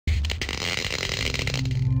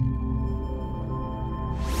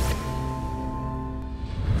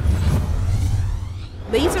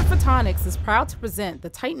Laser Photonics is proud to present the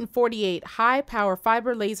Titan 48 high-power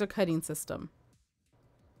fiber laser cutting system.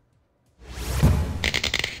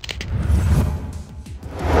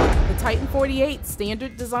 The Titan 48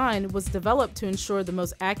 standard design was developed to ensure the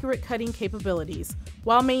most accurate cutting capabilities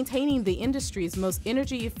while maintaining the industry's most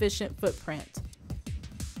energy-efficient footprint.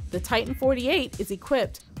 The Titan 48 is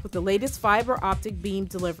equipped with the latest fiber optic beam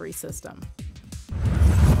delivery system.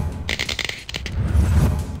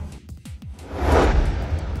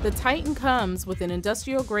 The Titan comes with an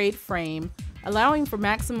industrial-grade frame, allowing for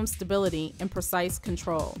maximum stability and precise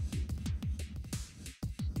control.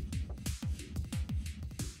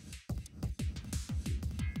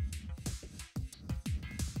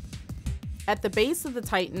 At the base of the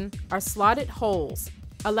Titan are slotted holes,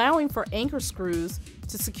 allowing for anchor screws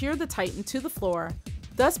to secure the Titan to the floor,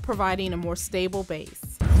 thus providing a more stable base.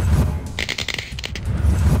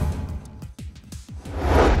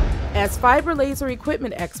 As fiber laser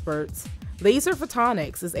equipment experts, Laser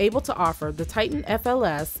Photonics is able to offer the Titan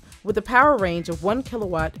FLS with a power range of 1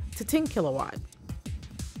 kilowatt to 10 kilowatt.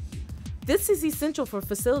 This is essential for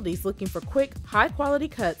facilities looking for quick, high-quality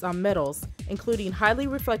cuts on metals, including highly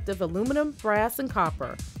reflective aluminum, brass, and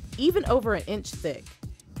copper, even over an inch thick.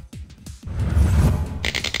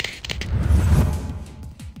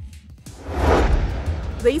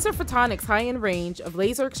 Laser Photonics' high-end range of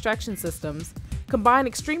laser extraction systems combine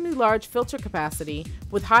extremely large filter capacity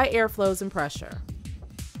with high airflows and pressure.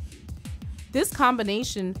 This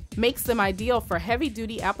combination makes them ideal for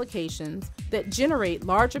heavy-duty applications that generate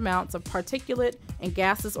large amounts of particulate and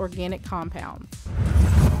gaseous organic compounds.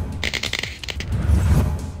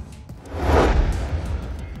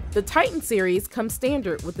 The Titan series comes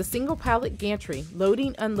standard with a single pallet gantry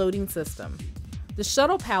loading-unloading system. The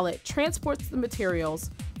shuttle pallet transports the materials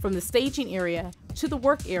from the staging area to the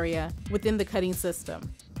work area within the cutting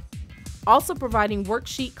system, also providing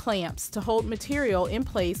worksheet clamps to hold material in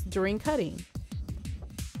place during cutting.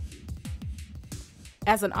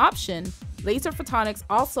 As an option, Laser Photonics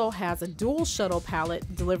also has a dual shuttle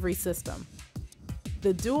pallet delivery system.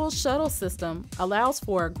 The dual shuttle system allows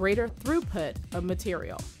for a greater throughput of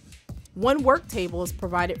material. One work table is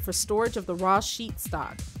provided for storage of the raw sheet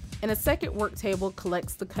stock, and a second work table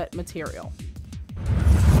collects the cut material.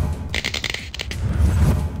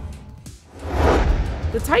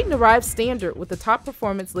 The Titan arrives standard with the top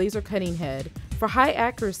performance laser cutting head for high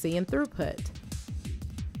accuracy and throughput.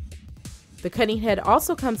 The cutting head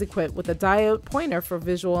also comes equipped with a diode pointer for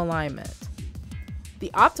visual alignment.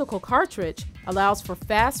 The optical cartridge allows for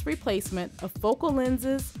fast replacement of focal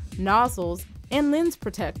lenses, nozzles, and lens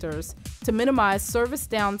protectors to minimize service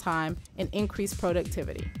downtime and increase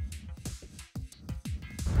productivity.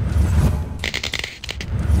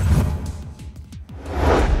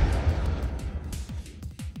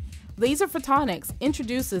 Laser Photonics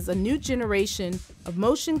introduces a new generation of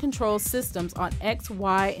motion control systems on X,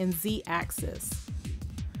 Y, and Z axis.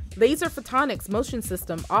 Laser Photonics motion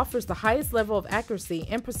system offers the highest level of accuracy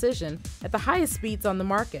and precision at the highest speeds on the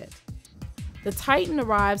market. The Titan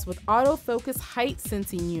arrives with autofocus height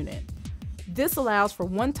sensing unit. This allows for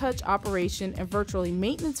one-touch operation and virtually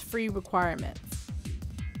maintenance-free requirements.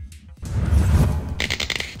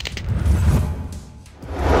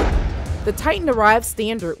 The Titan arrives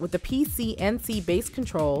standard with a PC-NC base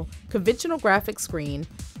control, conventional graphics screen,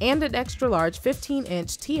 and an extra-large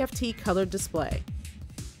 15-inch TFT color display.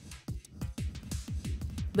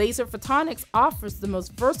 Laser Photonics offers the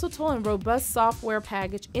most versatile and robust software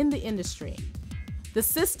package in the industry. The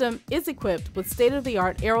system is equipped with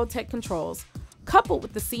state-of-the-art Aerotech controls, coupled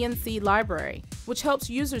with the CNC library, which helps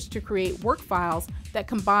users to create work files that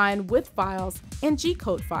combine with files and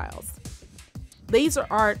G-code files. Laser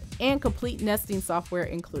art and complete nesting software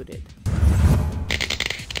included.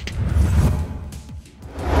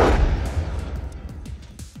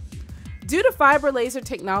 Due to fiber laser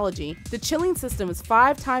technology, the chilling system is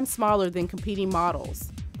 5 times smaller than competing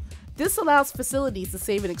models. This allows facilities to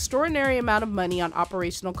save an extraordinary amount of money on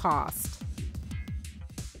operational cost.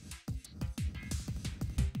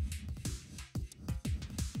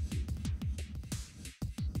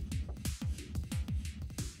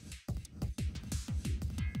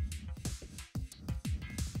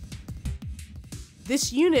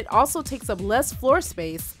 This unit also takes up less floor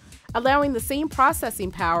space, allowing the same processing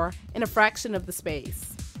power in a fraction of the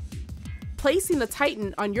space. Placing the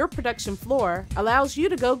Titan on your production floor allows you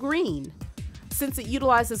to go green, since it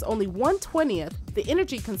utilizes only 1/20th the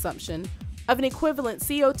energy consumption of an equivalent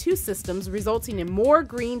CO2 systems, resulting in more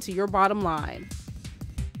green to your bottom line.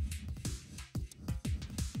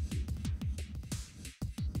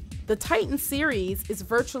 The Titan series is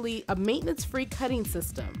virtually a maintenance-free cutting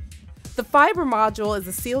system. The Fibra module is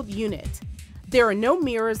a sealed unit. There are no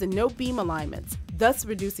mirrors and no beam alignments, thus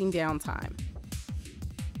reducing downtime.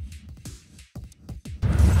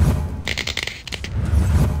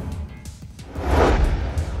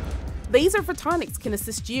 Laser Photonics can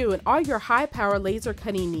assist you in all your high-power laser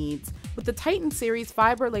cutting needs with the Titan Series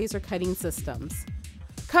Fibra laser cutting systems.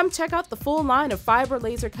 Come check out the full line of Fibra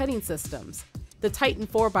laser cutting systems: the Titan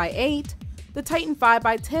 4x8, the Titan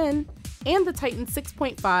 5x10, and the Titan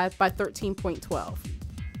 6.5 by 13.12.